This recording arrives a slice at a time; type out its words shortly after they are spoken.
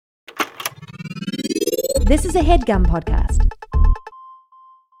This is a HeadGum podcast.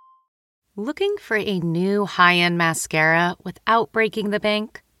 Looking for a new high-end mascara without breaking the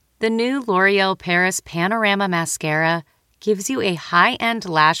bank? The new L'Oreal Paris Panorama Mascara gives you a high-end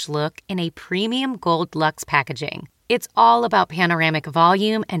lash look in a premium gold luxe packaging. It's all about panoramic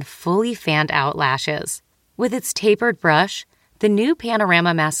volume and fully fanned-out lashes. With its tapered brush, the new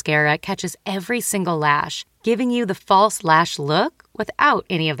Panorama Mascara catches every single lash, giving you the false lash look without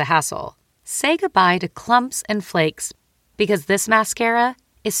any of the hassle. Say goodbye to clumps and flakes, because this mascara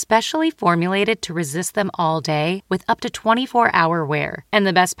is specially formulated to resist them all day with up to 24-hour wear. And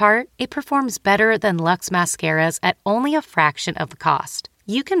the best part? It performs better than Luxe mascaras at only a fraction of the cost.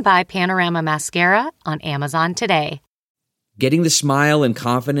 You can buy Panorama Mascara on Amazon today. Getting the smile and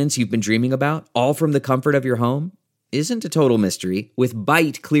confidence you've been dreaming about, all from the comfort of your home, isn't a total mystery with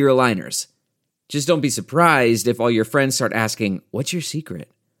Byte clear aligners. Just don't be surprised if all your friends start asking, "What's your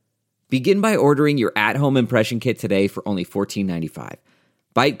secret?" Begin by ordering your at-home impression kit today for only $14.95.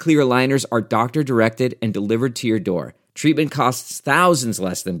 Byte clear aligners are doctor-directed and delivered to your door. Treatment costs thousands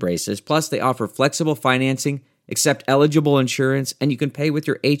less than braces, plus they offer flexible financing, accept eligible insurance, and you can pay with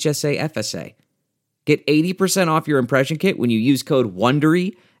your HSA FSA. Get 80% off your impression kit when you use code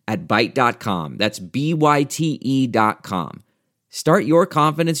WONDERY at Byte.com. That's BYTE.com. Start your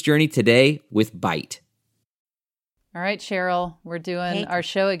confidence journey today with Byte. All right, Cheryl, we're doing our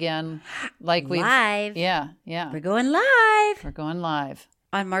show again. Like we live. Yeah. We're going live. We're going live.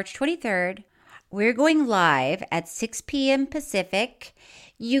 On March 23rd, we're going live at 6 p.m. Pacific.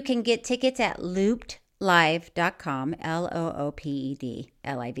 You can get tickets at loopedlive.com, LOOPEDLIVE,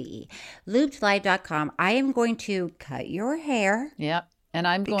 loopedlive.com. I am going to cut your hair. Yep. And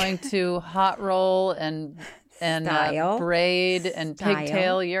I'm going to hot roll and braid and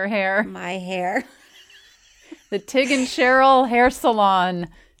pigtail your hair. My hair. The Tig and Cheryl Hair Salon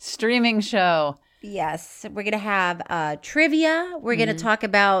streaming show. Yes, we're going to have trivia. We're going to talk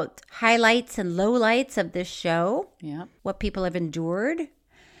about highlights and lowlights of this show. Yeah. What people have endured.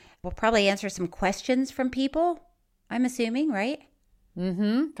 We'll probably answer some questions from people, I'm assuming, right?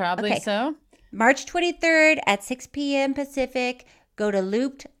 Mm-hmm. Probably so. March 23rd at 6 p.m. Pacific. Go to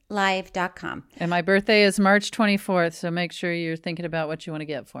loopedlive.com. And my birthday is March 24th, so make sure you're thinking about what you want to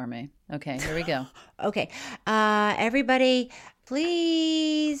get for me. Okay, here we go. Okay. Everybody,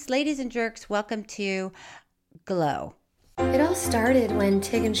 please, ladies and jerks, welcome to Glow. It all started when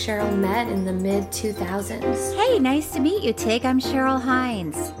Tig and Cheryl met in the mid-2000s. Hey, nice to meet you, Tig. I'm Cheryl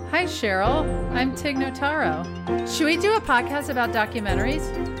Hines. Hi, Cheryl. I'm Tig Notaro. Should we do a podcast about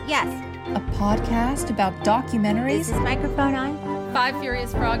documentaries? Yes. A podcast about documentaries? Is this microphone on? 5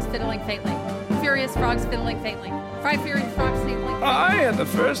 furious frogs fiddling faintly. Furious frogs fiddling faintly. 5 furious frogs fiddling faintly. I am the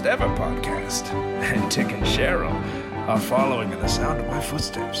first ever podcast, and Tig and Cheryl are following in the sound of my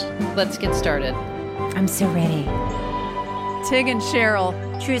footsteps. Let's get started. I'm so ready. Tig and Cheryl.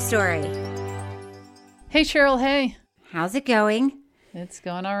 True story. Hey, Cheryl. Hey. How's it going? It's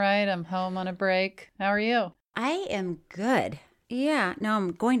going all right. I'm home on a break. How are you? I am good. Yeah. No,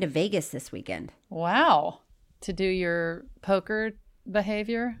 I'm going to Vegas this weekend. Wow. To do your poker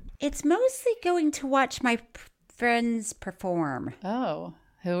behavior? It's mostly going to watch my friends perform. Oh,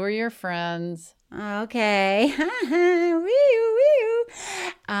 who are your friends? Okay. Woo, woo.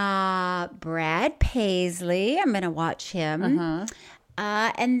 Brad Paisley. I'm going to watch him. Uh-huh.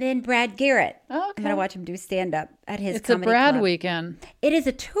 And then Brad Garrett. Oh, okay. I'm going to watch him do stand-up at his It's a comedy Brad club. weekend. It is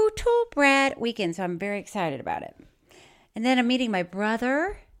a total Brad weekend, so I'm very excited about it. And then I'm meeting my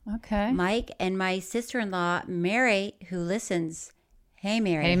brother, Okay. Mike, and my sister-in-law, Mary, who listens. Hey,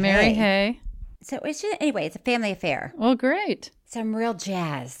 Mary. Hey, Mary. Hey. So it's just, anyway, it's a family affair. Well, great. So I'm real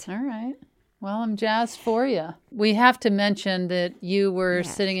jazzed. All right. Well, I'm jazzed for you. We have to mention that you were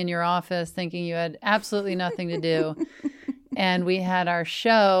sitting in your office thinking you had absolutely nothing to do. And we had our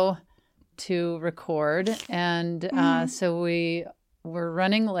show to record. And so we were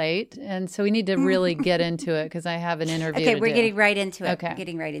running late. And so we need to really get into it because I have an interview Okay, to we're do. getting right into it. Okay.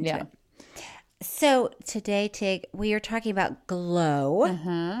 Getting right into Yeah. it. So today, Tig, we are talking about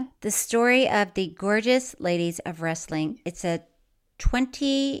Glow, the story of the gorgeous ladies of wrestling. It's a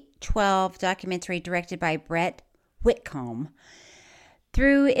 2012 documentary directed by Brett Whitcomb.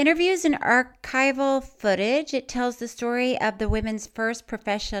 Through interviews and archival footage, it tells the story of the women's first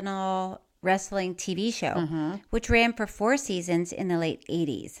professional wrestling TV show, which ran for 4 seasons in the late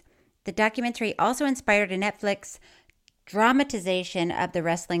 80s. The documentary also inspired a Netflix dramatization of the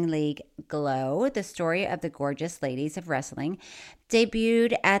wrestling league Glow, the story of the gorgeous ladies of wrestling,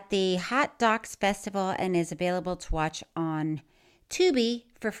 debuted at the Hot Docs Festival and is available to watch on Tubi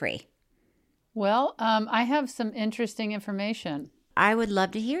for free. Well, I have some interesting information. I would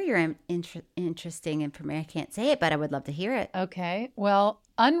love to hear your interesting information. I can't say it, but I would love to hear it. Okay. Well,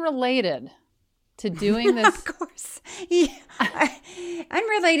 unrelated to doing this. Of course. Yeah.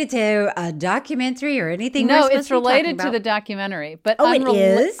 Unrelated to a documentary or anything. No, it's related to the documentary. But it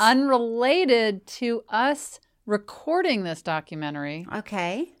is? Unrelated to us recording this documentary.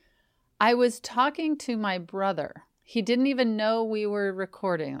 Okay. I was talking to my brother. He didn't even know we were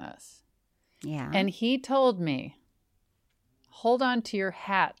recording this. Yeah. And he told me, hold on to your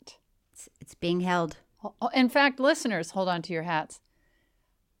hat. It's being held. In fact, listeners, hold on to your hats.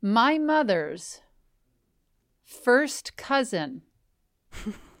 My mother's first cousin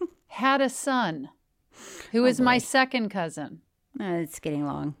had a son who is my second cousin. It's getting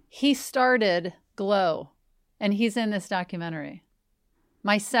long. He started Glow, and he's in this documentary.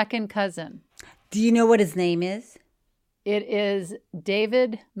 My second cousin. Do you know what his name is? It is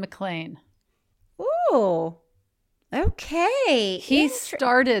David McLean. Ooh. Okay. He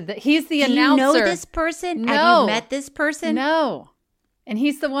started he's the Do announcer. You know this person? No. Have you met this person? No. And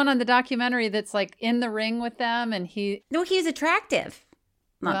he's the one on the documentary that's like in the ring with them, and No, he's attractive.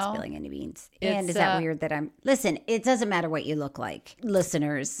 Not spilling any beans. And is that weird that I'm... Listen, it doesn't matter what you look like,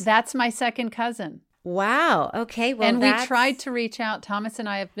 listeners. That's my second cousin. Wow. Okay. Well, and we tried to reach out. Thomas and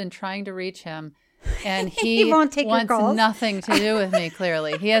I have been trying to reach him, and he won't take wants your calls. nothing to do with me,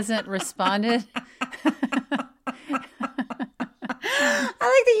 clearly. He hasn't responded. I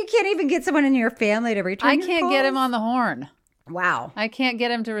like that you can't even get someone in your family to return your can't calls. get him on the horn. Wow. I can't get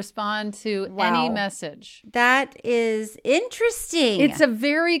him to respond to any message. That is interesting. It's a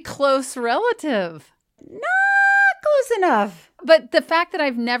very close relative. Not close enough. But the fact that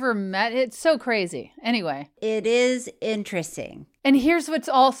I've never met, it's so crazy. Anyway. It is interesting. And here's what's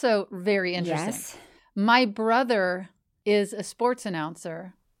also very interesting. Yes. My brother is a sports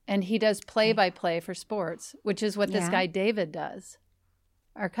announcer, and he does play-by-play for sports, which is what this guy David does,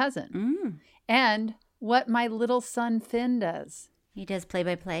 our cousin. And what my little son Finn does. He does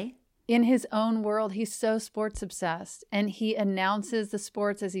play-by-play? In his own world, he's so sports obsessed, and he announces the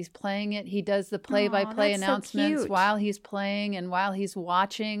sports as he's playing it. He does the play-by-play announcements while he's playing and while he's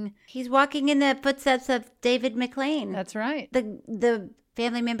watching. He's walking in the footsteps of David McLean. That's right. The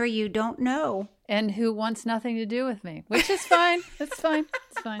family member you don't know. And who wants nothing to do with me, which is fine. It's fine.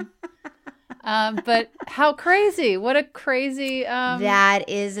 It's fine. But how crazy. What a crazy... That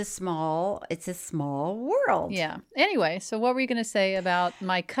is a small world. Yeah. Anyway, so what were you going to say about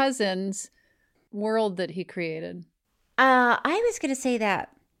my cousin's world that he created? I was going to say that.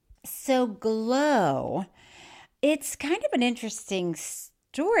 So Glow, it's kind of an interesting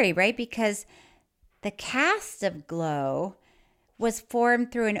story, right? Because the cast of Glow was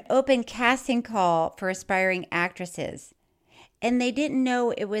formed through an open casting call for aspiring actresses. And they didn't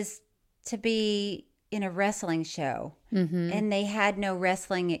know it was to be in a wrestling show. Mm-hmm. And they had no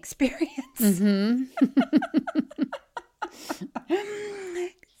wrestling experience. Mm-hmm.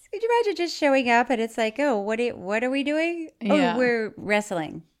 Could you imagine just showing up and it's like, oh, what are we doing? Yeah. Oh, we're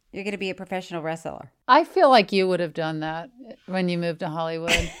wrestling. You're going to be a professional wrestler. I feel like you would have done that when you moved to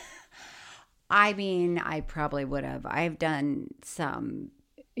Hollywood. I mean, I probably would have. I've done some...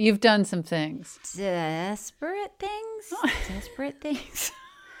 You've done some things. Desperate things? Desperate things?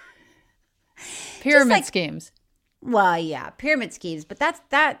 Pyramid schemes. Well, yeah, pyramid schemes. But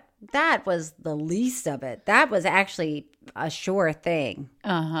that was the least of it. That was actually a sure thing.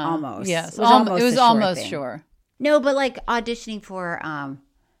 Almost. Yes. It was almost sure. No, but like auditioning for,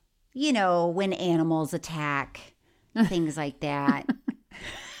 when animals attack, things like that.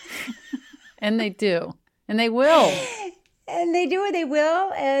 And they do. And they will. And they do and they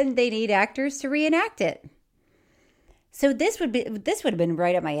will. And they need actors to reenact it. So this would have been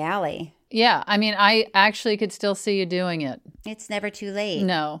right up my alley. Yeah. I mean, I actually could still see you doing it. It's never too late.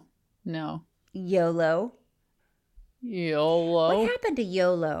 No. YOLO. What happened to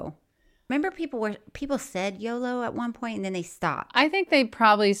YOLO? Remember people said YOLO at one point and then they stopped. I think they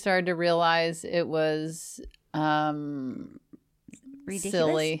probably started to realize it was ridiculous.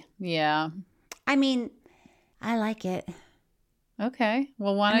 Silly. Yeah. I mean, I like it. Okay.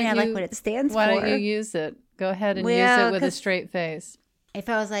 Well, I like what it stands for. Why don't you use it? Go ahead and use it with a straight face. If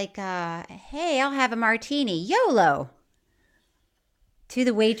I was like, hey, I'll have a martini. YOLO. To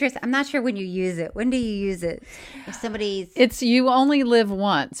the waitress. I'm not sure when you use it. When do you use it? If somebody's... It's you only live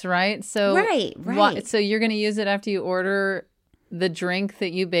once, right? So Right. So you're going to use it after you order the drink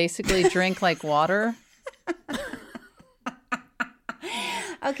that you basically drink like water?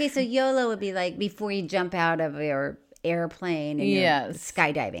 Okay, so YOLO would be like before you jump out of your airplane and you're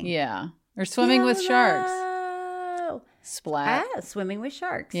skydiving. Yeah. Or swimming with sharks. Splat. Swimming with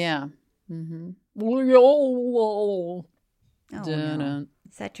sharks. Yeah. Mm-hmm. YOLO. Oh, Dun-dun. no.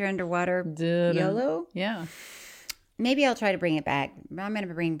 Is that your underwater Dun-dun. YOLO? Yeah. Maybe I'll try to bring it back. I'm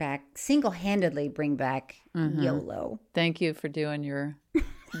going to single-handedly bring back YOLO. Thank you for doing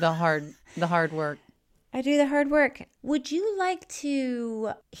the hard work. I do the hard work. Would you like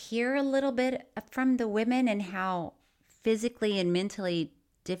to hear a little bit from the women and how physically and mentally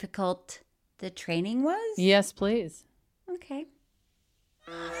difficult the training was? Yes, please. Okay.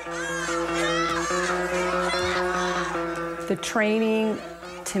 The training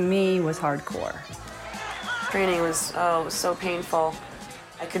to me was hardcore. Training was so painful.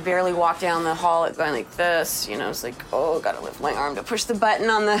 I could barely walk down the hall going like this. It's like, gotta lift my arm to push the button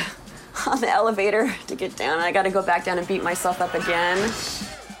on the elevator to get down. I gotta go back down and beat myself up again.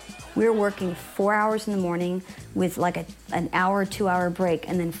 We were working 4 hours in the morning with like an hour, 2 hour break,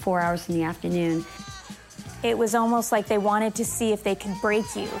 and then 4 hours in the afternoon. It was almost like they wanted to see if they could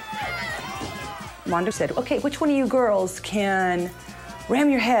break you. Mondo said, okay, which one of you girls can ram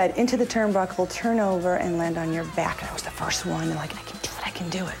your head into the turnbuckle, turn over, and land on your back? And I was the first one, and like, I can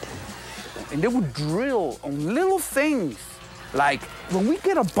do it. And they would drill on little things. Like, when we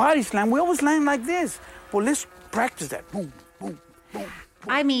get a body slam, we always land like this. Well, let's practice that. Boom, boom, boom.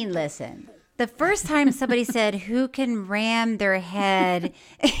 I mean, listen. The first time somebody said, who can ram their head?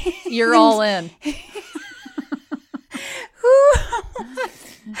 You're all in.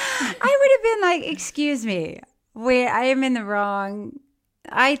 I would have been like, excuse me. Wait, I am in the wrong.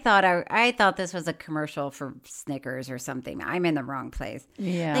 I thought this was a commercial for Snickers or something. I'm in the wrong place.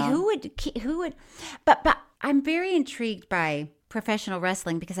 Yeah. Like who would, but I'm very intrigued by professional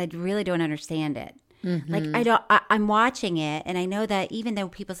wrestling because I really don't understand it. Mm-hmm. Like I'm watching it and I know that even though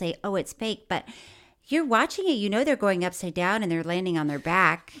people say, oh, it's fake, but you're watching it, they're going upside down and they're landing on their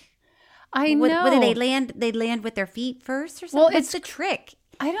back. I know. What do they land? They land with their feet first or something? Well, What's the trick?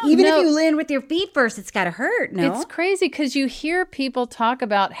 I don't know. Even if you land with your feet first, it's got to hurt, no? It's crazy because you hear people talk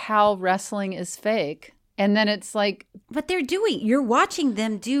about how wrestling is fake. And then it's like... But they're doing... You're watching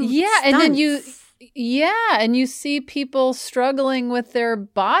them do Yeah, stunts. and then and you see people struggling with their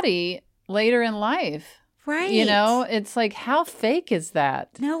body later in life. Right. It's like, how fake is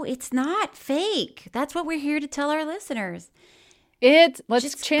that? No, it's not fake. That's what we're here to tell our listeners. Let's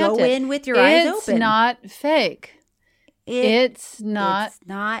Just chant go it. in with your eyes open. It's not fake. It's not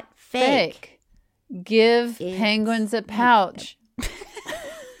fake. Give penguins a pouch.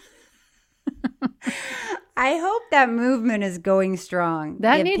 I hope that movement is going strong.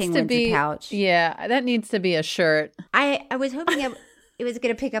 That Give needs to be a pouch. Yeah, that needs to be a shirt. I was hoping it was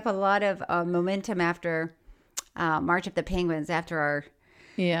going to pick up a lot of momentum after March of the Penguins, after our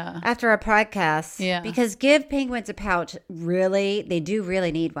podcast. Yeah. Because Give Penguins a Pouch, really, they do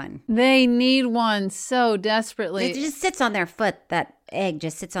really need one. They need one so desperately. It just sits on their foot. That egg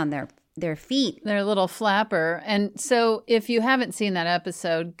just sits on their feet. Their little flapper. And so if you haven't seen that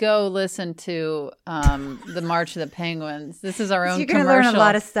episode, go listen to the March of the Penguins. This is our own commercial. You're going to learn a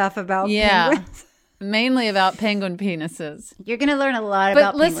lot of stuff about penguins. Mainly about penguin penises. You're going to learn a lot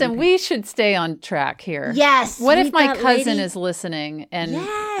about penguin. But listen, we should stay on track here. Yes. What if my cousin is listening and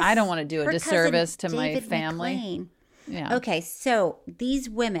I don't want to do a Her disservice to David my family? McLean. Yeah. Okay, so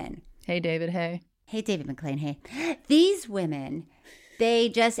these women. Hey, David. Hey. Hey, David McLean. Hey. These women, they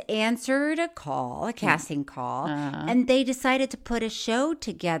just answered a casting call, and they decided to put a show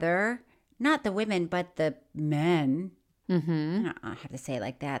together. Not the women, but the men. Mm-hmm. I don't have to say it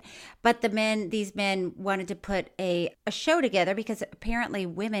like that. But these men wanted to put a show together because apparently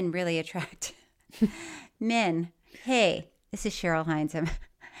women really attract men. Hey, this is Cheryl Hines.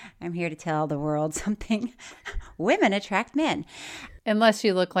 I'm here to tell the world something. Women attract men. Unless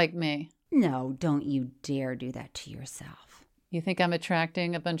you look like me. No, don't you dare do that to yourself. You think I'm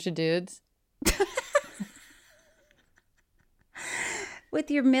attracting a bunch of dudes?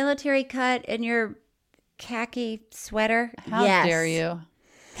 With your military cut and your khaki sweater. How dare you?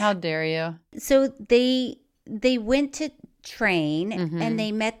 How dare you? So they went to train and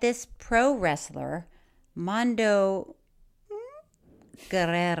they met this pro wrestler, Mondo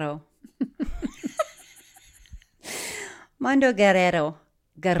Guerrero. Mondo Guerrero.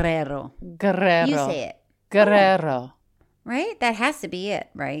 Guerrero. You say it. Guerrero. Right? That has to be it,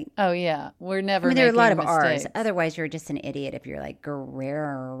 right? Oh, yeah. We're never there are a lot of mistakes. R's. Otherwise, you're just an idiot if you're like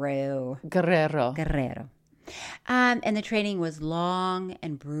Guerrero. Guerrero. And the training was long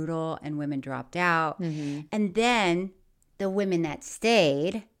and brutal, and women dropped out. And then the women that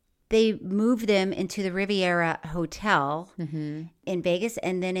stayed, they moved them into the Riviera Hotel in Vegas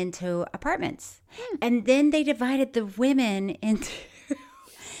and then into apartments. And then they divided the women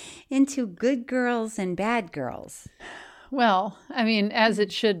into good girls and bad girls. Well, I mean, as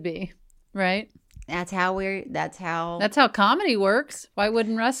it should be, right? That's how That's how comedy works. Why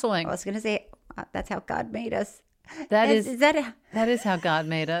wouldn't wrestling? I was going to say that's how God made us. That is how God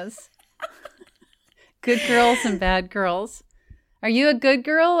made us. Good girls and bad girls. Are you a good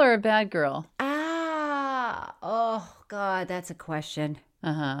girl or a bad girl? Oh God, that's a question.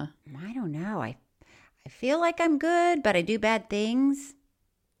 Uh-huh. I don't know. I feel like I'm good, but I do bad things.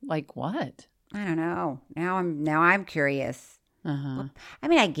 Like what? I don't know. Now I'm curious. Uh-huh. I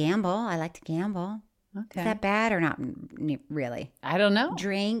mean, I gamble. I like to gamble. Okay. Is that bad or not really? I don't know.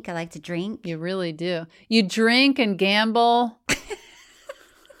 Drink. I like to drink. You really do. You drink and gamble.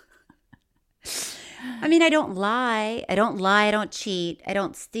 I mean, I don't lie. I don't cheat. I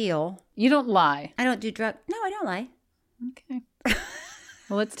don't steal. You don't lie. I don't do drugs. No, I don't lie. Okay.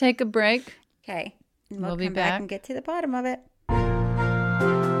 Well, let's take a break. Okay. We'll be come back and get to the bottom of it.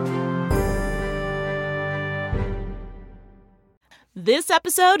 This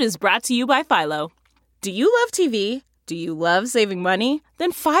episode is brought to you by Philo. Do you love TV? Do you love saving money?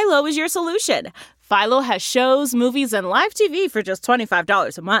 Then Philo is your solution. Philo has shows, movies, and live TV for just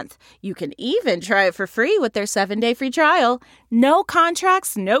 $25 a month. You can even try it for free with their 7-day free trial. No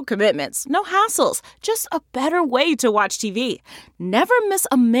contracts, no commitments, no hassles. Just a better way to watch TV. Never miss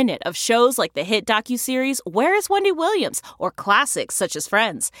a minute of shows like the hit docuseries Where is Wendy Williams? Or classics such as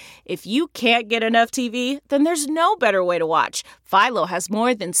Friends. If you can't get enough TV, then there's no better way to watch. Philo has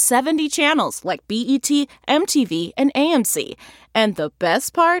more than 70 channels like BET, MTV, and AMC. And the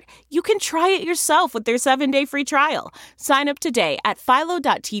best part? You can try it yourself with their 7-day free trial. Sign up today at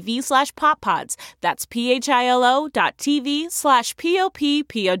philo.tv/poppods. That's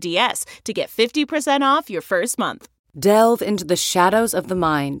philo.tv/POPPODS to get 50% off your first month. Delve into the shadows of the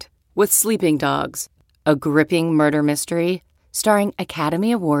mind with Sleeping Dogs, a gripping murder mystery starring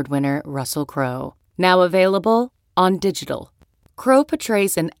Academy Award winner Russell Crowe. Now available on digital. Crowe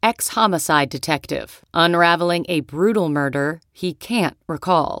portrays an ex-homicide detective, unraveling a brutal murder he can't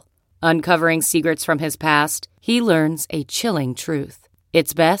recall. Uncovering secrets from his past, he learns a chilling truth.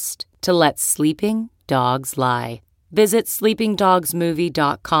 It's best to let sleeping dogs lie. Visit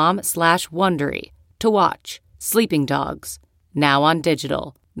sleepingdogsmovie.com/Wondery to watch Sleeping Dogs, now on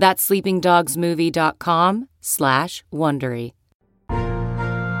digital. That's sleepingdogsmovie.com/Wondery.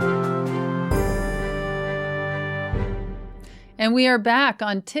 And we are back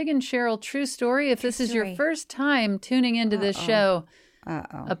on Tig and Cheryl True Story. If this is your first time tuning into this show,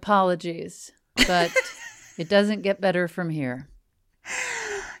 apologies. But it doesn't get better from here.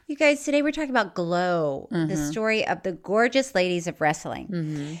 You guys, today we're talking about Glow, the story of the gorgeous ladies of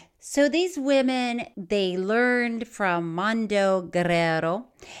wrestling. So these women, they learned from Mando Guerrero,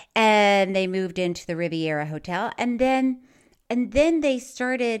 and they moved into the Riviera Hotel. And then they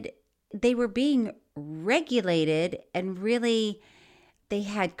were being regulated, and really they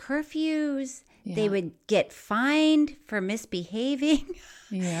had curfews. They would get fined for misbehaving.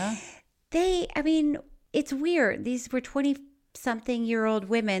 It's weird. These were 20-something-year-old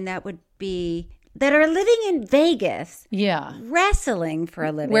women that are living in Vegas, wrestling for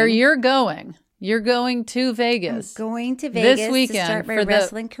a living. Where you're going to Vegas. I'm going to Vegas this weekend to start my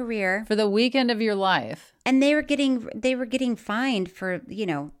wrestling career for the weekend of your life. And they were getting fined for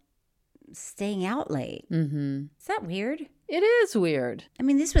staying out late. Is that weird? It is weird. I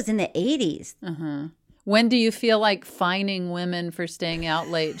mean, this was in the 80s. When do you feel like fining women for staying out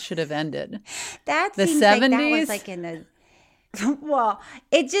late should have ended? That the seems 70s? Like that was like in the... Well,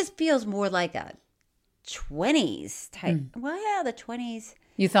 it just feels more like a 20s type. Well, yeah, the 20s.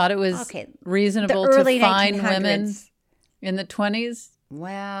 You thought it was reasonable to fine 1900s. Women in the 20s?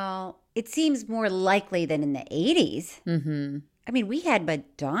 Well, it seems more likely than in the 80s. I mean, we had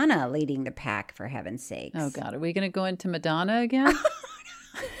Madonna leading the pack, for heaven's sakes. Oh, God. Are we going to go into Madonna again?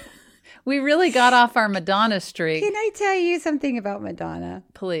 We really got off our Madonna streak. Can I tell you something about Madonna?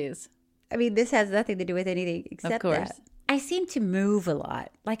 Please. I mean, this has nothing to do with anything except that. I seem to move a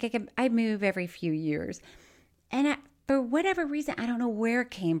lot. Like I move every few years. And for whatever reason, I don't know where it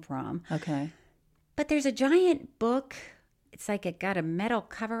came from. Okay. But there's a giant book. It's like it got a metal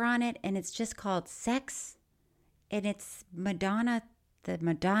cover on it, and it's just called Sex. And it's Madonna, the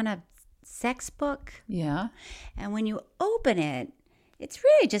Madonna sex book. Yeah. And when you open it, it's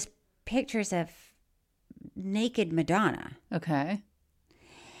really just pictures of naked Madonna. Okay.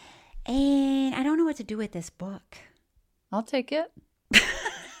 And I don't know what to do with this book. I'll take it.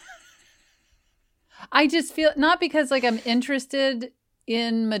 I just feel, not because like I'm interested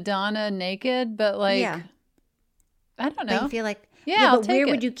in Madonna naked, but like, I don't know. I feel like, but where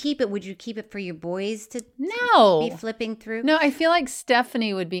would you keep it? Would you keep it for your boys to be flipping through? No, I feel like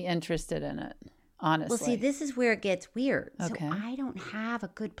Stephanie would be interested in it. honestly. Well, see, this is where it gets weird. Okay. So I don't have a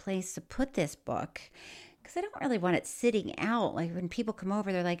good place to put this book because I don't really want it sitting out. Like when people come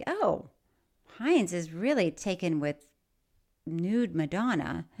over, they're like, oh, Heinz is really taken with nude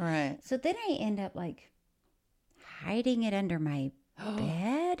Madonna. Right. So then I end up like hiding it under my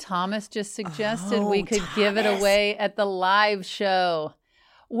bed. Thomas just suggested we could give it away at the live show.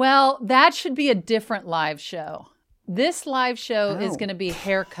 Well, that should be a different live show. This live show is going to be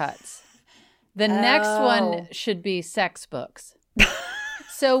haircuts. The next one should be sex books.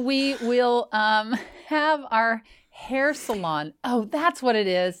 So we will have our hair salon. Oh, that's what it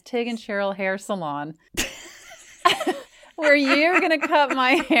is. Tig and Cheryl Hair Salon. Where you're going to cut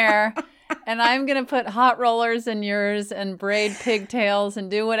my hair and I'm going to put hot rollers in yours and braid pigtails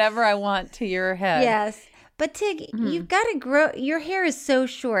and do whatever I want to your head. Yes. But Tig, you've got to grow. Your hair is so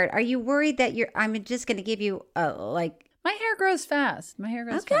short. Are you worried that I'm just going to give you My hair grows fast. My hair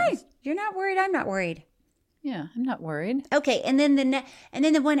grows fast. Okay. You're not worried. I'm not worried. Yeah, I'm not worried. Okay, and then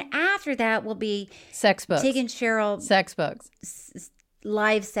the one after that will be sex books. Tig and Cheryl sex books.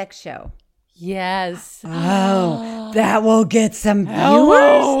 Live sex show. Yes. Oh, that will get some viewers.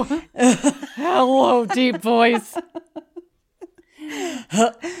 Hello, hello, deep voice.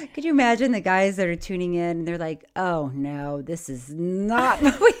 Could you imagine the guys that are tuning in and they're like, oh no, this is not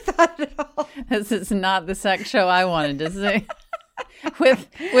what we thought at all. This is not the sex show I wanted to see.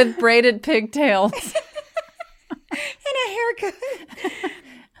 with braided pigtails. And a haircut.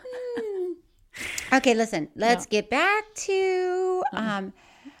 Okay, listen, let's get back to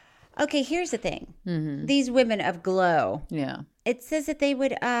okay, here's the thing. Mm-hmm. These women of Glow. Yeah. It says that they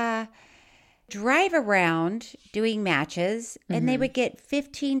would drive around doing matches and they would get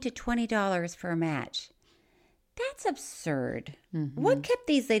 $15 to $20 for a match. That's absurd. Mm-hmm. What kept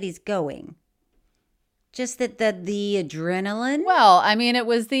these ladies going? Just that the adrenaline? Well, I mean, it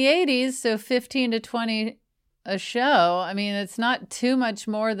was the 80s, so 15 to 20 a show. I mean, it's not too much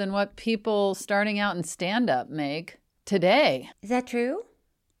more than what people starting out in stand-up make today. Is that true?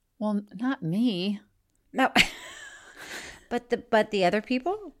 Well, not me. No. But the other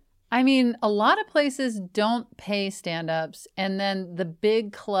people? I mean, a lot of places don't pay stand-ups, and then the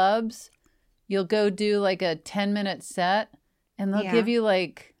big clubs, you'll go do like a 10-minute set, and they'll give you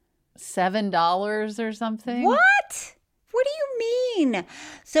like $7 or something. What? What do you mean?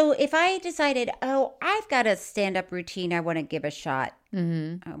 So if I decided, oh, I've got a stand-up routine I want to give a shot.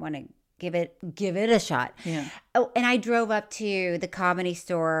 Mm-hmm. I want to give it a shot. Yeah. Oh, and I drove up to the Comedy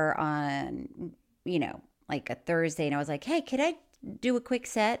Store on, like a Thursday, and I was like, hey, could I do a quick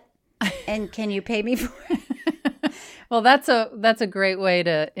set? And can you pay me for it? Well, that's a great way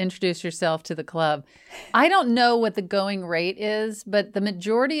to introduce yourself to the club. I don't know what the going rate is, but the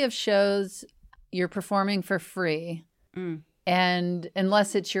majority of shows you're performing for free. Mm. And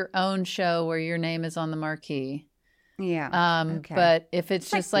unless it's your own show where your name is on the marquee. Yeah. Okay. But if it's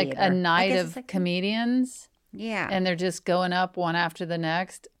just like a night of comedians, and they're just going up one after the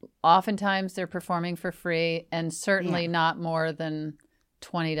next, oftentimes they're performing for free and certainly not more than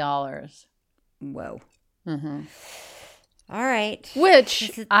 $20. Whoa. Mm-hmm. All right.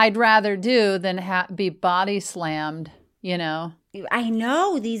 Which I'd rather do than be body slammed, I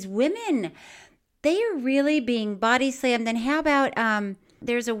know these women, they are really being body slammed. And how about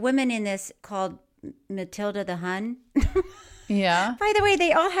there's a woman in this called Matilda the Hun. Yeah. By the way,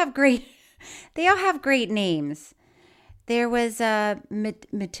 they all have great names. There was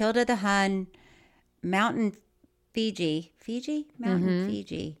Matilda the Hun, Mountain Fiji, Mountain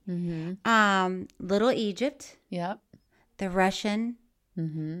Fiji. Mm-hmm. Little Egypt. Yep. The Russian.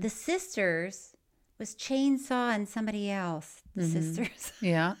 Mm-hmm. The sisters was Chainsaw and somebody else. The sisters.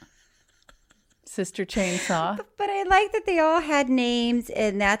 Yeah. Sister Chainsaw. But I like that they all had names,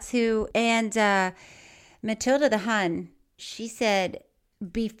 and that's who. And Matilda the Hun, she said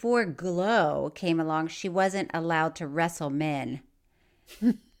before Glow came along, she wasn't allowed to wrestle men.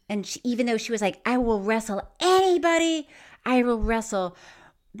 And even though she was like, I will wrestle anybody, I will wrestle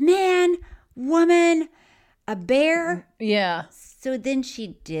man, woman, a bear. Yeah. So then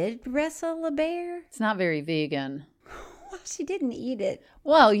she did wrestle a bear? It's not very vegan. Well, she didn't eat it.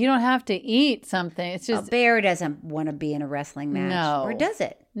 Well, you don't have to eat something. It's just a bear doesn't want to be in a wrestling match. No. Or does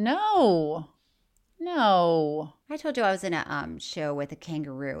it? No. I told you I was in a show with a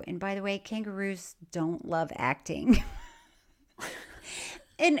kangaroo. And by the way, kangaroos don't love acting.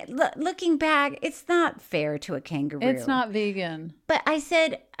 And looking back, it's not fair to a kangaroo. It's not vegan. But I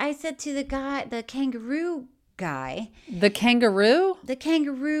said to the kangaroo guy. The kangaroo? The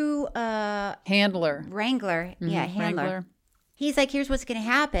kangaroo handler. Wrangler. Mm-hmm. Yeah, handler. Wrangler. He's like, here's what's going to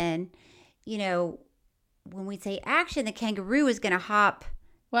happen. When we say action, the kangaroo is going to hop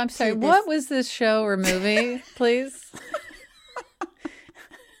Well, I'm sorry. What was this show or movie, please?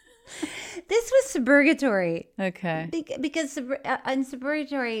 This was Suburgatory. Okay. Because in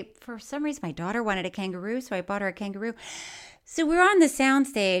Suburgatory, for some reason, my daughter wanted a kangaroo, so I bought her a kangaroo. So we're on the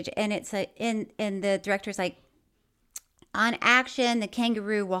soundstage, and it's and the director's like, on action, the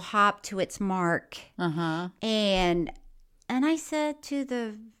kangaroo will hop to its mark. Uh-huh. And I said to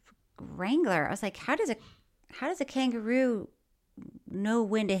the wrangler, I was like, how does a kangaroo know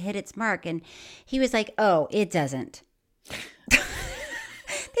when to hit its mark? And he was like, oh, it doesn't.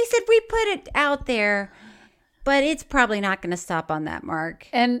 They said, we put it out there, but it's probably not going to stop on that mark.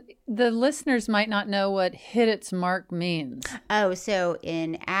 And the listeners might not know what hit its mark means. Oh, so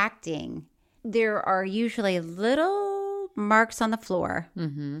in acting, there are usually little marks on the floor,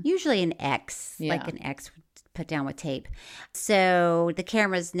 usually an X, like an X put down with tape. So the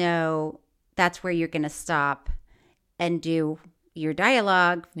cameras know that's where you're going to stop and do your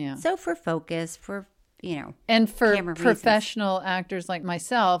dialogue. Yeah. So for focus, for and for professional actors like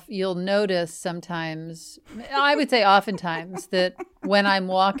myself, you'll notice sometimes, I would say oftentimes, that when I'm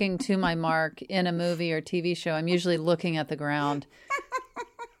walking to my mark in a movie or TV show, I'm usually looking at the ground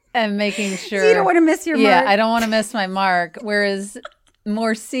and making sure. So you don't want to miss your mark. Yeah, I don't want to miss my mark. Whereas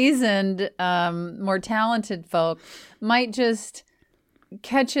more seasoned, more talented folk might just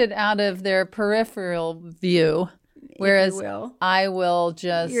catch it out of their peripheral view. Whereas I will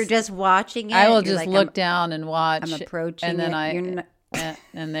just... You're just watching it. I will just look down and watch. I'm approaching and then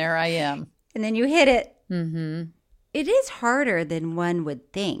and there I am. And then you hit it. Mm-hmm. It is harder than one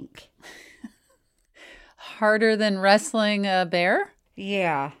would think. Harder than wrestling a bear?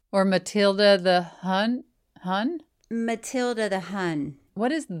 Yeah. Or Matilda the Hun? Matilda the Hun.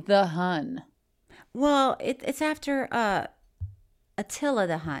 What is the Hun? Well, it's after Attila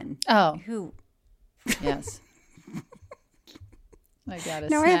the Hun. Oh. Who? Yes. I got a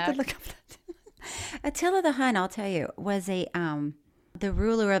no, snack. I have to look up that. Attila the Hun, I'll tell you, was the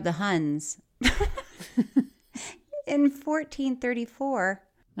ruler of the Huns in 1434.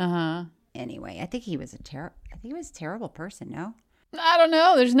 Uh-huh. Anyway, I think he was a terrible person, no? I don't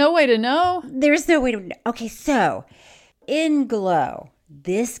know. There's no way to know. There's no way to know. Okay, so in Glow,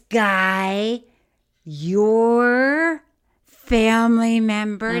 this guy, your family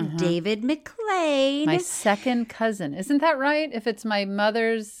member, David McLean. My second cousin. Isn't that right? If it's my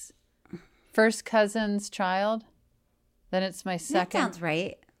mother's first cousin's child, then it's my second. That sounds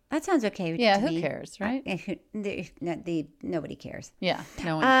right. That sounds okay. Yeah, to who me. cares, right? Nobody cares. Yeah,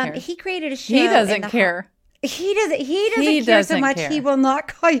 no one cares. He created a show. He doesn't care. He doesn't care so much. He will not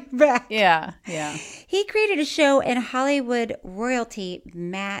call you back. Yeah. He created a show, and Hollywood royalty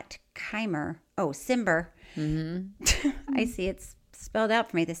Matt Keimer. Oh, Simber. Mm-hmm. I see it's spelled out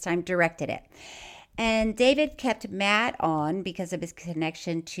for me this time. Directed it, and David kept Matt on because of his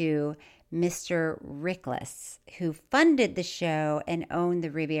connection to Mr. Rickless, who funded the show and owned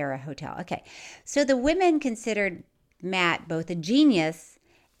the Riviera Hotel. Okay, so the women considered Matt both a genius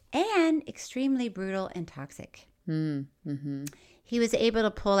and extremely brutal and toxic. Mm-hmm. He was able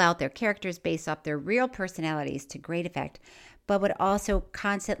to pull out their characters based off their real personalities to great effect, but would also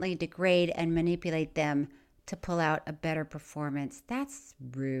constantly degrade and manipulate them to pull out a better performance. That's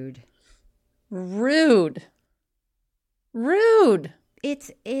rude. Rude.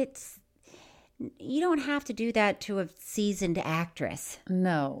 It's you don't have to do that to a seasoned actress.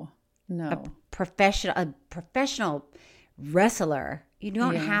 No. A professional wrestler. You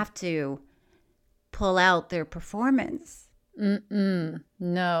don't have to pull out their performance.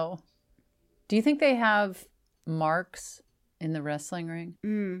 No. Do you think they have marks in the wrestling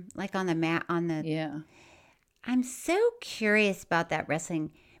ring? Like on the mat, Yeah. I'm so curious about that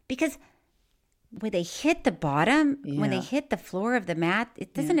wrestling because when they hit the bottom, when they hit the floor of the mat,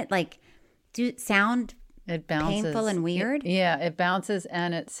 doesn't it like sound it bounces. Painful and weird? It bounces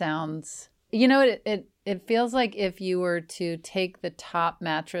and it sounds. You know, it feels like if you were to take the top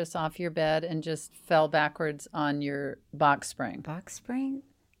mattress off your bed and just fell backwards on your box spring. Box spring?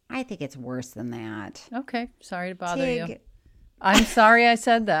 I think it's worse than that. Okay, sorry to bother you. I'm sorry I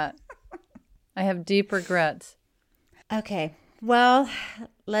said that. I have deep regrets. Okay, well,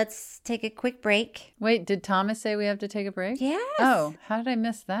 let's take a quick break. Wait, did Thomas say we have to take a break? Yes. Oh, how did I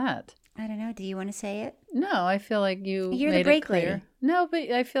miss that? I don't know. Do you want to say it? No, I feel like You're made the break it clear. lady. No, but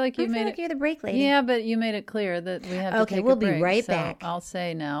I feel like you made it. You're the break lady. Yeah, but you made it clear that we have to take a break. Okay, we'll be right back. I'll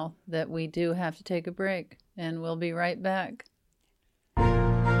say now that we do have to take a break, and we'll be right back.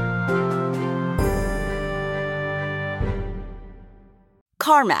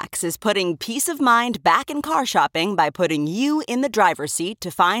 CarMax is putting peace of mind back in car shopping by putting you in the driver's seat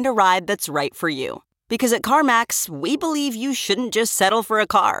to find a ride that's right for you. Because at CarMax, we believe you shouldn't just settle for a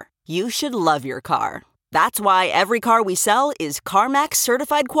car. You should love your car. That's why every car we sell is CarMax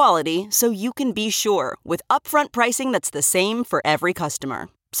certified quality, so you can be sure with upfront pricing that's the same for every customer.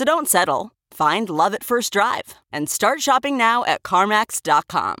 So don't settle. Find love at first drive and start shopping now at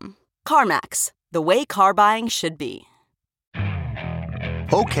CarMax.com. CarMax, the way car buying should be.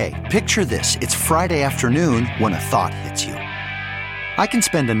 Okay, picture this. It's Friday afternoon when a thought hits you. I can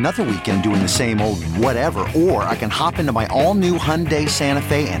spend another weekend doing the same old whatever, or I can hop into my all-new Hyundai Santa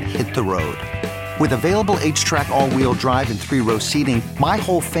Fe and hit the road. With available H-Track all-wheel drive and 3-row seating, my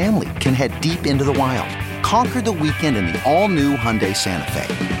whole family can head deep into the wild. Conquer the weekend in the all-new Hyundai Santa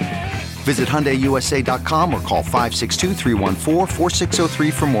Fe. Visit HyundaiUSA.com or call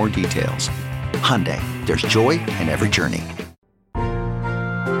 562-314-4603 for more details. Hyundai, there's joy in every journey.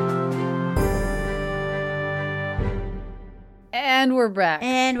 And we're back.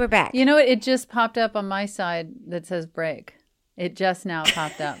 And we're back. You know what? It just popped up on my side that says break. It just now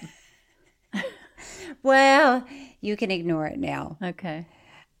popped up. Well, you can ignore it now. Okay.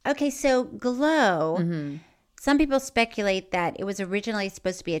 Okay, so GLOW, some people speculate that it was originally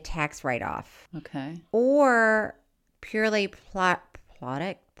supposed to be a tax write-off. Okay. Or purely product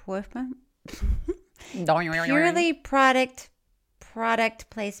placement.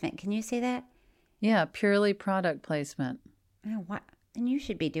 Can you say that? Yeah, purely product placement. Oh, what? And you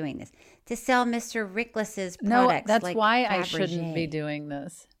should be doing this. To sell Mr. Rickless's products. No, that's like why Fabergé. I shouldn't be doing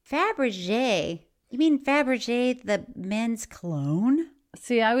this. Fabergé? You mean Fabergé, the men's cologne?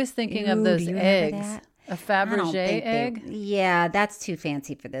 See, I was thinking of those eggs. That? A Fabergé egg? Yeah, that's too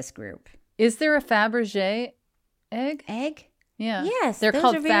fancy for this group. Is there a Fabergé egg? Egg? Yeah. Yes. They're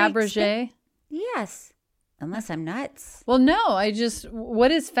called Fabergé? Yes. Unless I'm nuts. Well, no,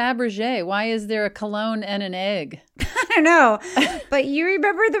 what is Fabergé? Why is there a cologne and an egg? I don't know. But you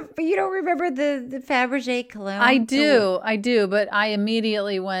don't remember the Fabergé cologne? I do, but I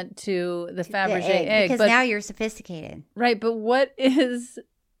immediately went to the Fabergé egg. Because now you're sophisticated. Right, but what is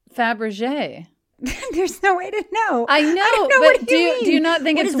Fabergé? There's no way to know. I know, I don't know but what do you mean. you not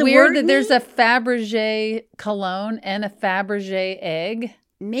think What it's does the weird word that there's mean? a Fabergé cologne and a Fabergé egg?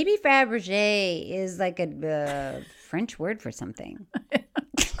 Maybe Fabergé is like a French word for something.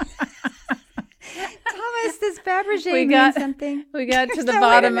 Thomas, does Fabergé mean something? We got to There's the no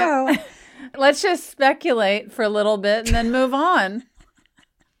bottom way to of know. Let's just speculate for a little bit and then move on.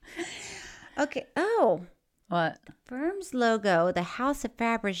 Okay. Oh. What? The firm's logo, the House of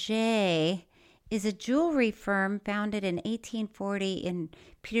Fabergé, is a jewelry firm founded in 1840 in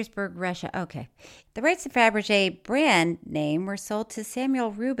Petersburg, Russia. Okay. The rights to Fabergé brand name were sold to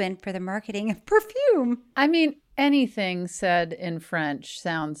Samuel Rubin for the marketing of perfume. I mean, anything said in French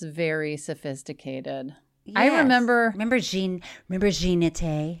sounds very sophisticated. Yes. I remember Jean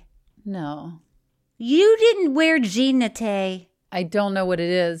Naté? No. You didn't wear Jean Naté. I don't know what it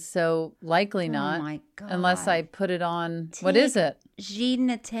is, so likely not. Oh my God. Unless I put it on. What is it? Jean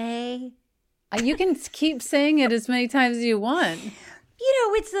Naté. You can keep saying it as many times as you want. You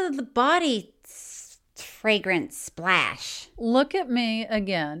know, it's the body fragrance splash. Look at me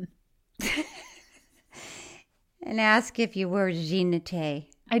again. And ask if you were Jean Naté.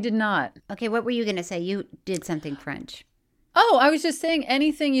 I did not. Okay, what were you going to say? You did something French. Oh, I was just saying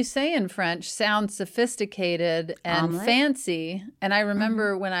anything you say in French sounds sophisticated and Omelette? fancy. And I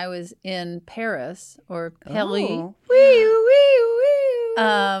remember when I was in Paris or Paris. Oh.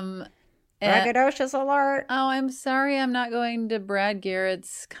 Braggadocious alert. Oh, I'm sorry I'm not going to Brad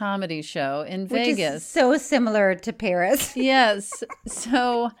Garrett's comedy show in Which Vegas. is so similar to Paris. Yes.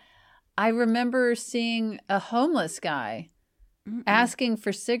 So I remember seeing a homeless guy asking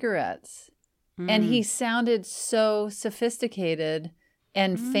for cigarettes. And he sounded so sophisticated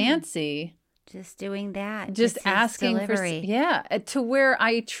and fancy. Just doing that. Just his asking delivery. to where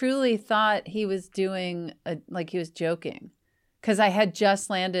I truly thought he was doing, like he was joking. Because I had just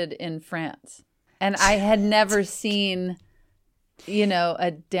landed in France. And I had never seen,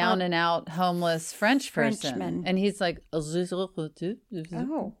 a down and out homeless French person. Frenchman. And he's like,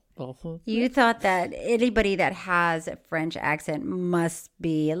 Oh. You thought that anybody that has a French accent must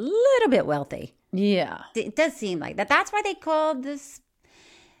be a little bit wealthy. Yeah. It does seem like that. That's why they called this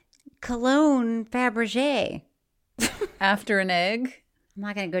cologne Fabergé. After an egg? I'm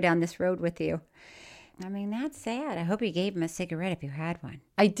not going to go down this road with you. I mean, that's sad. I hope you gave him a cigarette if you had one.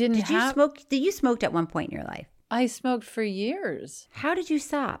 I didn't Did you smoke? Did you smoked at one point in your life? I smoked for years. How did you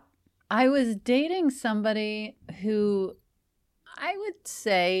stop? I was dating somebody who I would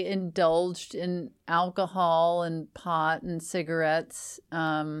say indulged in alcohol and pot and cigarettes.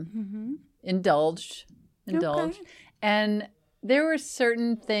 Indulged. Okay. And there were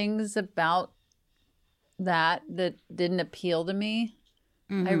certain things about that didn't appeal to me.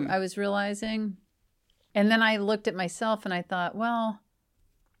 Mhm. I was realizing. And then I looked at myself and I thought, well,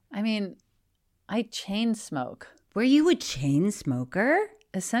 I mean, I chain smoke. Were you a chain smoker?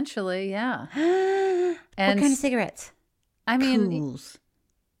 Essentially, yeah. What kind of cigarettes? I mean, Cools.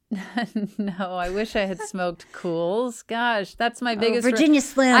 no, I wish I had smoked Cools. Gosh, that's my Oh, biggest Virginia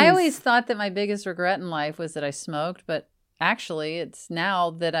Slims. I always thought that my biggest regret in life was that I smoked, but actually it's now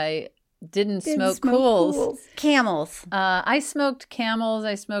that I didn't smoke Cools. Camels. I smoked Camels,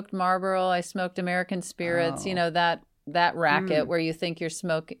 I smoked Marlboro, I smoked American Spirits, you know, that racket where you think you're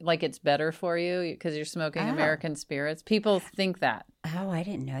smoking, like it's better for you because you're smoking American Spirits. People think that. Oh, I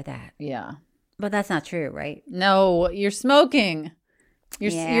didn't know that. Yeah. But that's not true, right? No, you're smoking.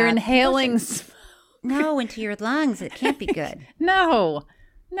 You're inhaling smoke. No, into your lungs. It can't be good. No,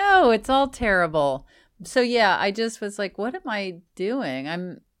 it's all terrible. So yeah, I just was like, what am I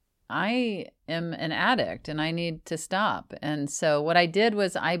doing? I am an addict and I need to stop. And so what I did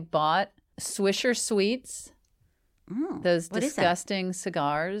was I bought Swisher Sweets, those what is that? disgusting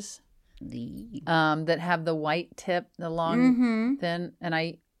cigars that have the white tip, the long thin. And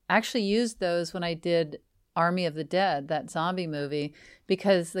I actually used those when I did Army of the Dead, that zombie movie,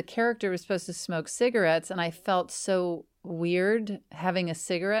 because the character was supposed to smoke cigarettes and I felt so weird having a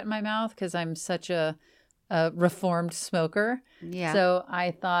cigarette in my mouth because I'm such a reformed smoker. Yeah. So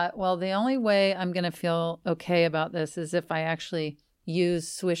I thought, well, the only way I'm going to feel okay about this is if I actually use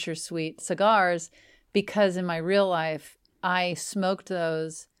Swisher Sweet cigars, because in my real life, I smoked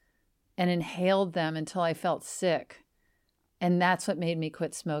those and inhaled them until I felt sick. And that's what made me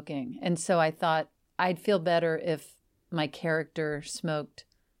quit smoking. And so I thought I'd feel better if my character smoked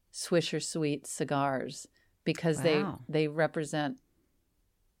Swisher Sweet cigars because they represent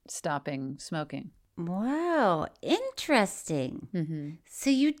stopping smoking. Wow, interesting. Mm-hmm. So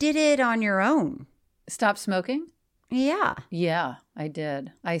you did it on your own? Stop smoking? Yeah. Yeah, I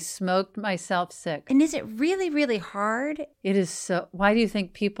did. I smoked myself sick. And is it really, really hard? It is so. Why do you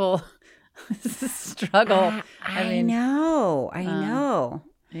think people struggle? I know.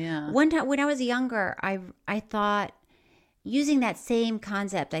 Yeah. One time when I was younger, I thought, using that same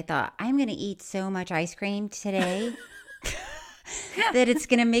concept, I thought, I'm going to eat so much ice cream today that it's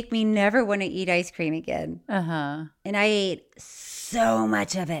going to make me never want to eat ice cream again. Uh-huh. And I ate so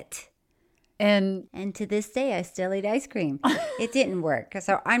much of it. And to this day, I still eat ice cream. It didn't work.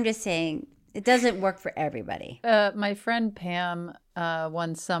 So I'm just saying, it doesn't work for everybody. My friend Pam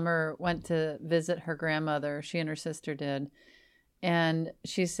one summer went to visit her grandmother. She and her sister did. And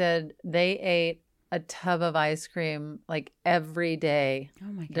she said they ate a tub of ice cream like every day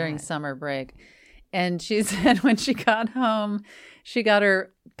during summer break. And she said when she got home, she got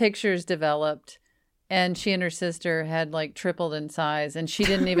her pictures developed and she and her sister had like tripled in size. And she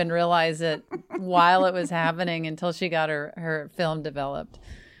didn't even realize it while it was happening until she got her film developed.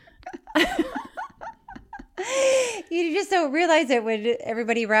 You just don't realize it when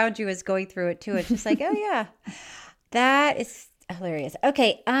everybody around you is going through it too. It's just like, oh yeah, that is hilarious.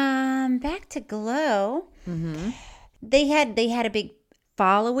 Okay, back to Glow. Mm-hmm. They had a big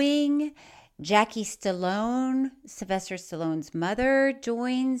following. Jackie Stallone, Sylvester Stallone's mother,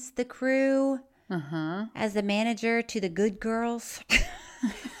 joins the crew as the manager to the Good Girls. How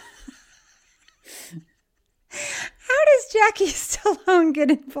does Jackie Stallone get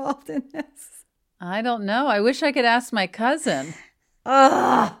involved in this? I don't know. I wish I could ask my cousin.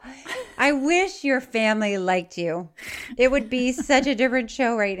 Oh, I wish your family liked you. It would be such a different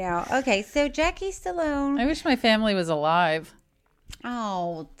show right now. Okay, so Jackie Stallone. I wish my family was alive.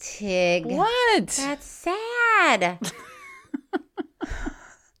 Oh, Tig. What? That's sad.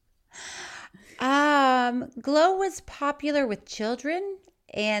 Glow was popular with children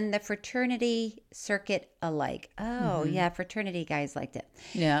and the fraternity circuit alike. Oh, yeah, fraternity guys liked it.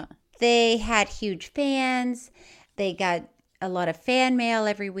 Yeah. They had huge fans. They got a lot of fan mail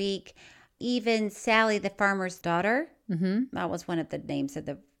every week. Even Sally the farmer's daughter. Mm-hmm. That was one of the names of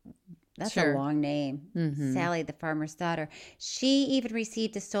the... That's Sure. a long name. Mm-hmm. Sally the farmer's daughter. She even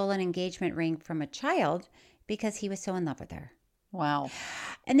received a stolen engagement ring from a child because he was so in love with her. Wow.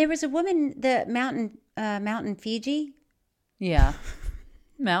 And there was a woman, the Mountain Fiji. Yeah.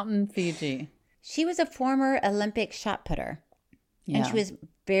 Mountain Fiji. She was a former Olympic shot putter. Yeah. And she was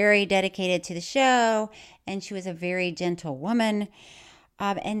very dedicated to the show. And she was a very gentle woman.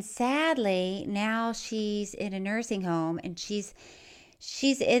 And sadly, now she's in a nursing home. And she's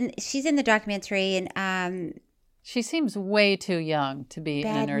in the documentary. And she seems way too young to be in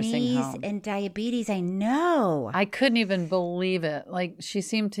a nursing home. And diabetes, I know. I couldn't even believe it. Like, she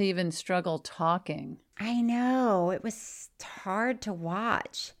seemed to even struggle talking. I know. It was hard to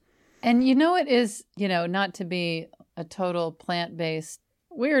watch. And it is, not to be a total plant-based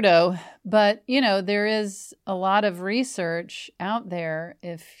weirdo, but, there is a lot of research out there,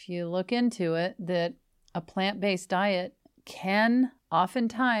 if you look into it, that a plant-based diet can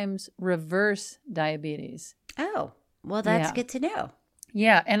oftentimes reverse diabetes. Oh, well, that's good to know.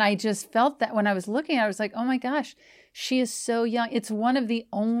 Yeah, and I just felt that when I was looking, I was like, oh my gosh, she is so young. It's one of the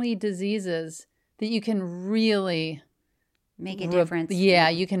only diseases that you can really make a difference. Yeah,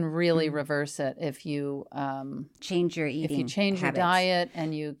 you can really reverse it if you change your eating. If you change habits. your diet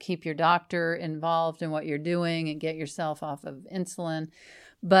and you keep your doctor involved in what you're doing and get yourself off of insulin.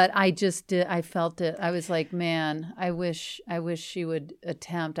 But I felt it. I was like, man, I wish she would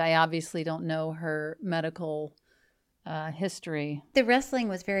attempt. I obviously don't know her medical history. The wrestling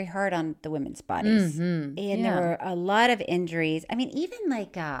was very hard on the women's bodies. Mm-hmm. And there were a lot of injuries. I mean, even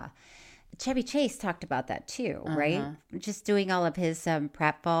like Chevy Chase talked about that too, right? Just doing all of his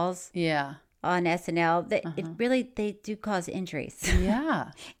pratfalls. Yeah. On SNL, it really, they do cause injuries. Yeah.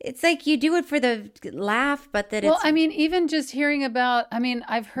 It's like you do it for the laugh, but that I mean, even just hearing about,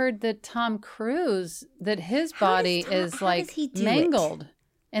 I've heard that Tom Cruise, that his body is like mangled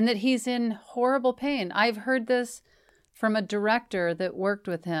and that he's in horrible pain. I've heard this from a director that worked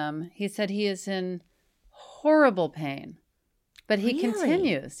with him. He said he is in horrible pain, but he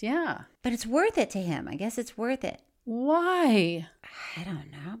continues. Yeah. But it's worth it to him. I guess it's worth it. Why? I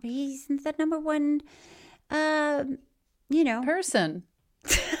don't know. But he's the number one, person.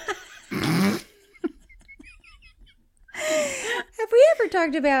 Have we ever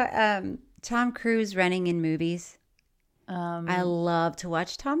talked about Tom Cruise running in movies? I love to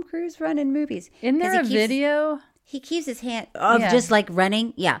watch Tom Cruise run in movies. Isn't there a video? He keeps his hand just like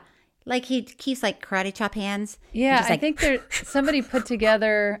running. Yeah. Like he keeps like karate chop hands. Yeah, I think somebody put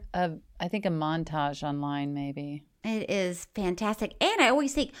together a montage online maybe. It is fantastic. And I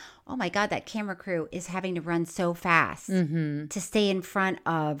always think, oh my God, that camera crew is having to run so fast to stay in front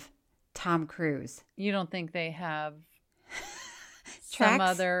of Tom Cruise. You don't think they have tracks? Some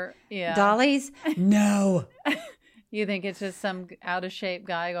other dollies? No. You think it's just some out of shape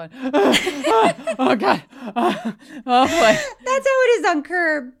guy going, oh God, oh boy. That's how it is on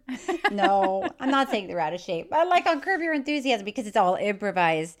Curb. No, I'm not saying they're out of shape. I like on Curb Your Enthusiasm because it's all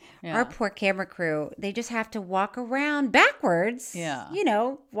improvised. Yeah. Our poor camera crew, they just have to walk around backwards. Yeah,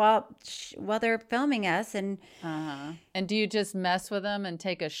 while they're filming us and. And do you just mess with them and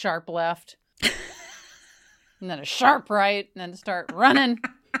take a sharp left, and then a sharp right, and then start running?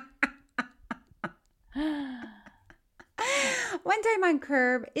 One time on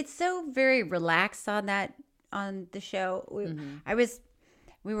Curb, it's so very relaxed on the show. I was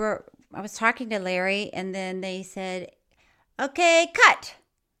talking to Larry, and then they said, "Okay, cut."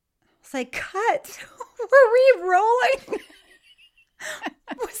 I was like, "Cut? Were we rolling?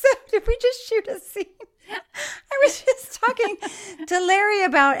 Did we just shoot a scene?" I was just talking to Larry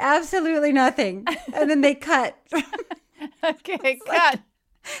about absolutely nothing, and then they cut. Okay, cut.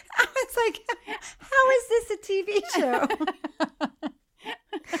 I was like, how is this a TV show?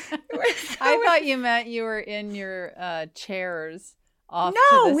 I thought you meant you were in your chairs off to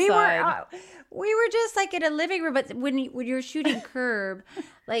the side. We were just like in a living room. But when you're shooting Curb,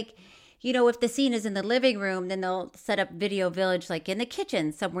 like, if the scene is in the living room, then they'll set up Video Village like in the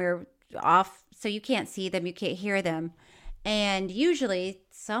kitchen somewhere off so you can't see them, you can't hear them. And usually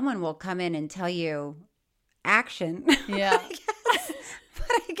someone will come in and tell you action. Yeah. But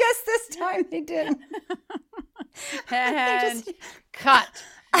I guess this time they didn't. And cut.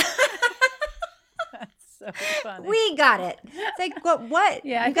 That's so funny. We got it. It's like, what?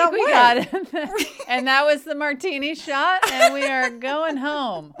 Yeah, I think we got it. And that was the martini shot, and we are going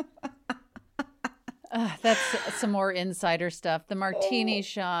home. That's some more insider stuff. The martini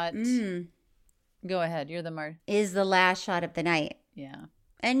shot. Go ahead. You're the is the last shot of the night. Yeah.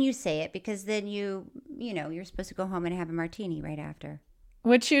 And you say it because then you're supposed to go home and have a martini right after.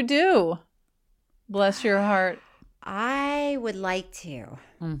 Which you do. Bless your heart. I would like to.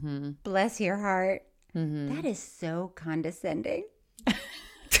 Mm-hmm. Bless your heart. Mm-hmm. That is so condescending.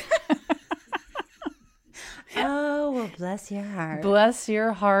 Oh, well, bless your heart. Bless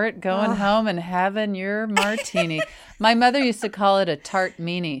your heart going home and having your martini. My mother used to call it a tart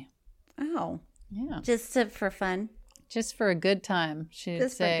meanie. Oh. Yeah. Just for fun. Just for a good time.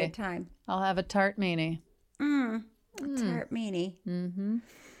 She'd say, for a good time. I'll have a tart meanie. Tart meanie. Mm-hmm.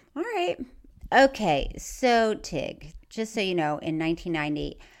 All right. Okay. So, Tig, just so you know, in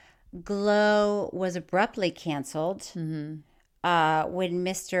 1990, Glow was abruptly canceled when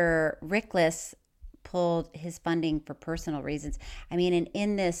Mr. Rickless pulled his funding for personal reasons. I mean,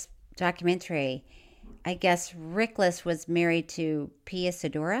 in this documentary, I guess Rickless was married to Pia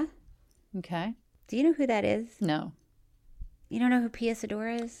Sedora. Okay. Do you know who that is? No. You don't know who Pia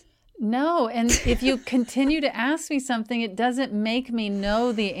Sedora is? No, and if you continue to ask me something, it doesn't make me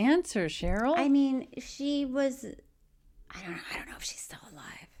know the answer, Cheryl. I mean, she was... I don't know if she's still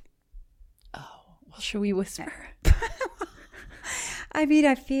alive. Oh, well, should we whisper? I mean,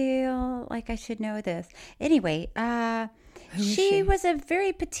 I feel like I should know this. Anyway, she was a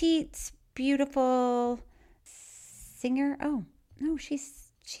very petite, beautiful singer. Oh, no, she's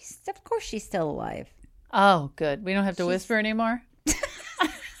of course she's still alive. Oh, good. We don't have to whisper anymore?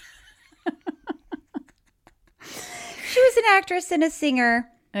 She was an actress and a singer.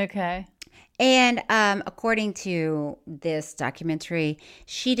 Okay. And according to this documentary,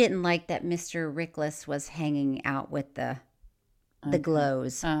 she didn't like that Mr. Rickless was hanging out with the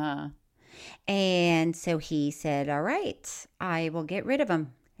Glows. Uh-huh. And so he said, all right, I will get rid of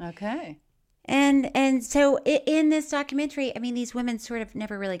him. Okay. And so in this documentary, I mean, these women sort of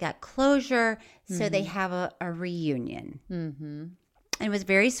never really got closure. So they have a reunion. Mm-hmm. And it was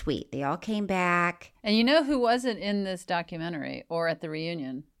very sweet. They all came back. And you know who wasn't in this documentary or at the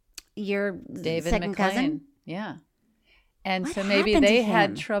reunion? Your David second McLean. cousin? Yeah. And What so maybe happened to they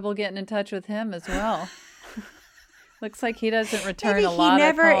had him? trouble getting in touch with him as well. Looks like he doesn't return Maybe a lot he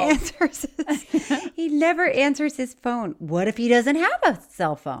never of calls. he never answers his phone. What if he doesn't have a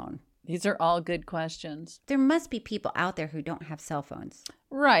cell phone? These are all good questions. There must be people out there who don't have cell phones.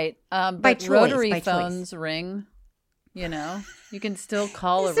 Right. But By choice, rotary by phones ring. You know, you can still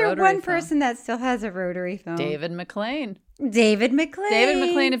call Is a there rotary one phone. person that still has a rotary phone? David McLean. David McLean. David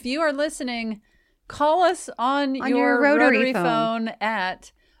McLean, if you are listening, call us on your rotary phone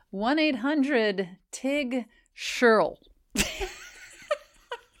at 1-800-TIG-SHERL.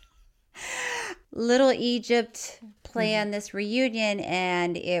 Little Egypt planned this reunion,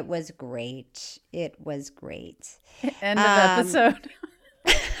 and it was great. It was great. End of episode.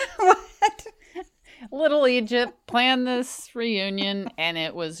 What? Little Egypt planned this reunion, and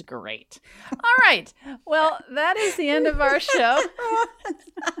it was great. All right. Well, that is the end of our show.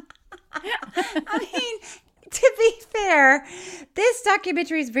 I mean, to be fair, this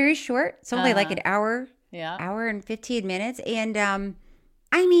documentary is very short. It's only like an hour, hour and 15 minutes. And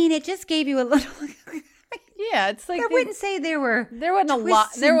I mean, it just gave you a little. Yeah, it's like I wouldn't say there wasn't a lot.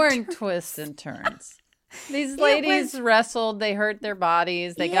 There weren't twists and turns. These ladies wrestled. They hurt their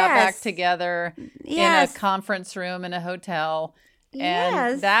bodies. They got back together in a conference room in a hotel.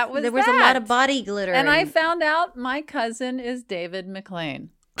 And that was there was a lot of body glitter. And I found out my cousin is David McLean.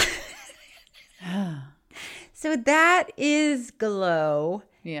 So that is Glow.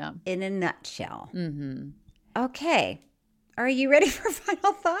 Yeah. In a nutshell. Mm-hmm. Okay. Are you ready for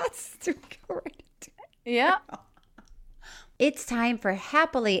final thoughts? Yeah. It's time for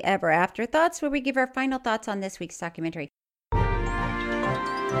Happily Ever After Thoughts, where we give our final thoughts on this week's documentary.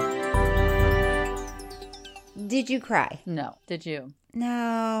 Did you cry? No. Did you?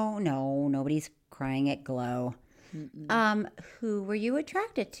 No, nobody's crying at Glow. Who were you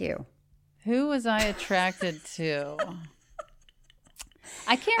attracted to? Who was I attracted to?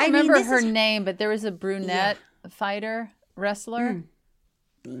 I can't remember her name, but there was a brunette fighter, wrestler.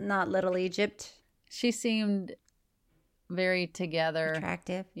 Not Little Egypt. She seemed very together.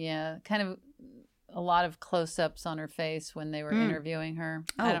 Attractive. Yeah. Kind of a lot of close-ups on her face when they were interviewing her.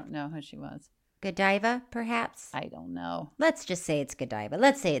 I don't know who she was. Godiva, perhaps? I don't know. Let's just say it's Godiva.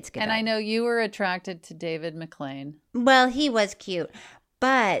 Let's say it's Godiva. And I know you were attracted to David McLean. Well, he was cute.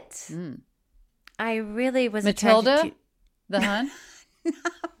 But I really was Matilda, attracted to... the Hun?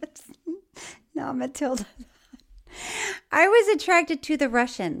 No, Matilda. I was attracted to the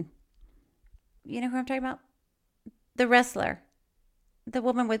Russian. You know who I'm talking about? The wrestler. The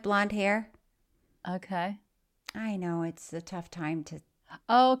woman with blonde hair. Okay. I know, it's a tough time to...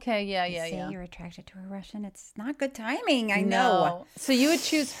 Oh, okay, yeah. Say you're attracted to a Russian. It's not good timing, I No. know. So you would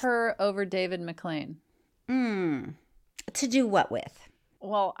choose her over David McLean? To do what with?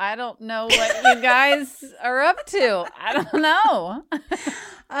 Well, I don't know what you guys are up to. I don't know.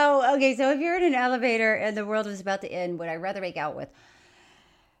 Oh, okay. So if you're in an elevator and the world was about to end, would I rather make out with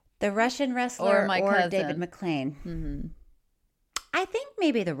the Russian wrestler Or my cousin. David McLean? Mm-hmm. I think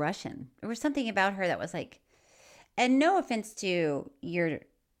maybe the Russian. There was something about her that was like, and no offense to your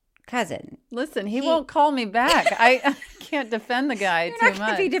cousin. Listen, he won't call me back. I can't defend the guy You're too not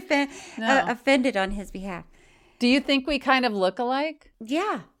much. going to be offended on his behalf. Do you think we kind of look alike?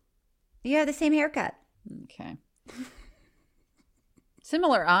 Yeah. You have the same haircut. Okay.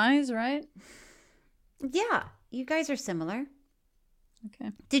 Similar eyes, right? Yeah. You guys are similar.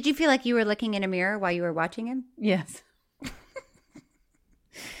 Okay. Did you feel like you were looking in a mirror while you were watching him? Yes.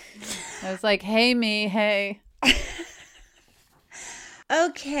 I was like, hey, me, hey.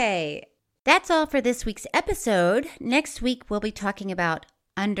 Okay. That's all for this week's episode. Next week, we'll be talking about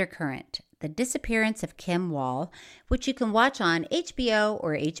Undercurrent, The Disappearance of Kim Wall, which you can watch on HBO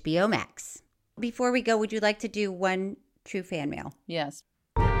or HBO Max. Before we go, would you like to do one true fan mail? Yes.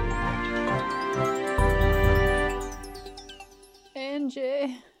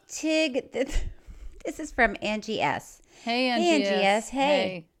 Angie. Tig, this is from Angie S. Hey, Angie, Angie S. S.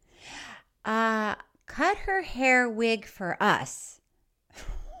 Hey. Cut her hair wig for us.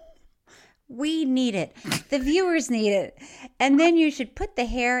 We need it. The viewers need it. And then you should put the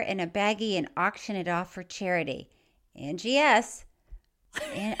hair in a baggie and auction it off for charity. Angie S.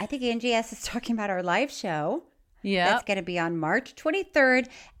 And I think Angie S. is talking about our live show. Yeah. That's going to be on March 23rd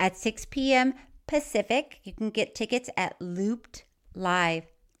at 6 p.m. Pacific. You can get tickets at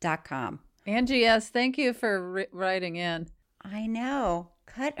loopedlive.com. Angie S., thank you for writing in. I know.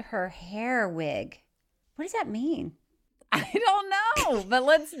 Cut her hair wig. What does that mean? I don't know, but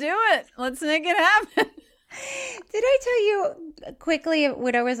let's do it. Let's make it happen. Did I tell you quickly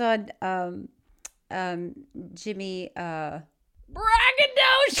when I was on Jimmy Braggadocious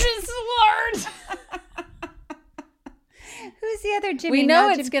Lord? Who's the other Jimmy? We know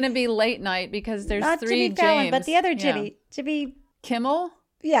it's going to be late night because there's not 3 Jimmy James. Fallon, but the other Jimmy. Yeah. Jimmy Kimmel?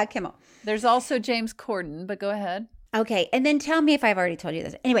 Yeah, Kimmel. There's also James Corden, but go ahead. Okay, and then tell me if I've already told you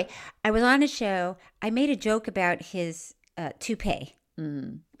this. Anyway, I was on a show. I made a joke about his toupee.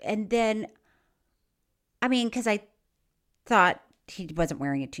 Mm-hmm. And then, I mean, because I thought he wasn't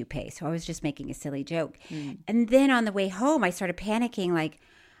wearing a toupee, so I was just making a silly joke. Mm. And then on the way home, I started panicking, like,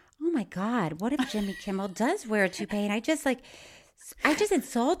 oh my God, what if Jimmy Kimmel does wear a toupee? And I just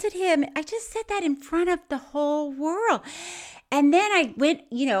insulted him. I just said that in front of the whole world. And then I went,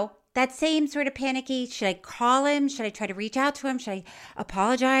 that same sort of panicky, should I call him? Should I try to reach out to him? Should I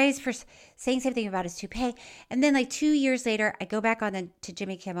apologize for saying something about his toupee? And then 2 years later, I go back on to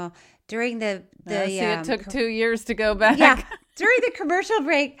Jimmy Kimmel during the it took 2 years to go back. Yeah, during the commercial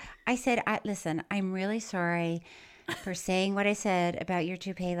break, I said, listen, I'm really sorry for saying what I said about your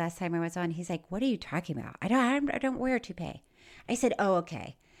toupee last time I was on. He's like, what are you talking about? I don't wear a toupee. I said, oh,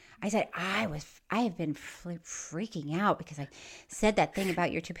 okay. I said, I have been freaking out because I said that thing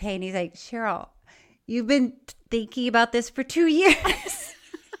about your toupee. And he's like, Cheryl, you've been thinking about this for 2 years. He's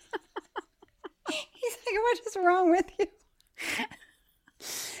like, what is wrong with you?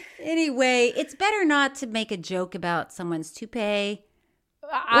 Anyway, it's better not to make a joke about someone's toupee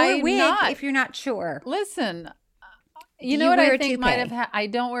or wig if you're not sure. Listen, you know what I think might have happened? I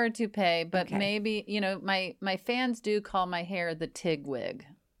don't wear a toupee, but maybe, my fans do call my hair the Tig wig.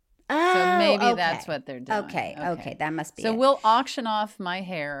 Oh, so maybe that's what they're doing. Okay, that must be so it. We'll auction off my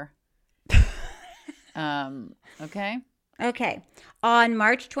hair. Okay? Okay. On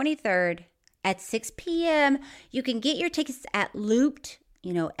March 23rd at 6 p.m., you can get your tickets at Looped,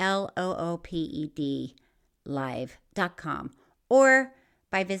 LOOPED live.com or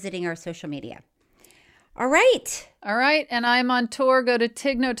by visiting our social media. All right. And I'm on tour. Go to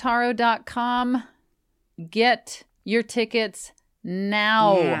tignotaro.com. Get your tickets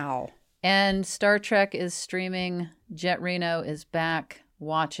now. And Star Trek is streaming. Jet Reno is back.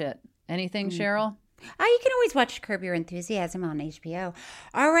 Watch it. Anything, Cheryl? You can always watch Curb Your Enthusiasm on HBO.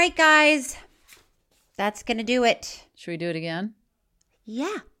 All right, guys. That's going to do it. Should we do it again?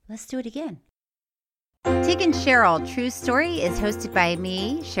 Yeah, let's do it again. Tig and Cheryl, True Story is hosted by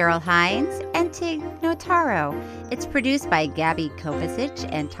me, Cheryl Hines, and Tig Notaro. It's produced by Gabby Kovacic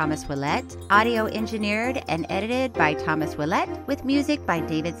and Thomas Willett, audio engineered and edited by Thomas Willett, with music by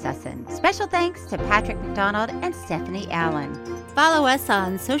David Sussin. Special thanks to Patrick McDonald and Stephanie Allen. Follow us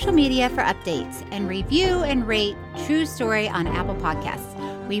on social media for updates and review and rate True Story on Apple Podcasts.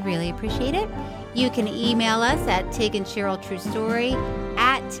 We really appreciate it. You can email us at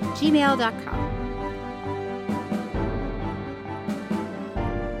tigandcheryltruestory@gmail.com.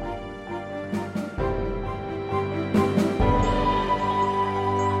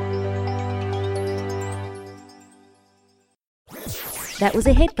 That was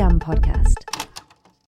a HeadGum podcast.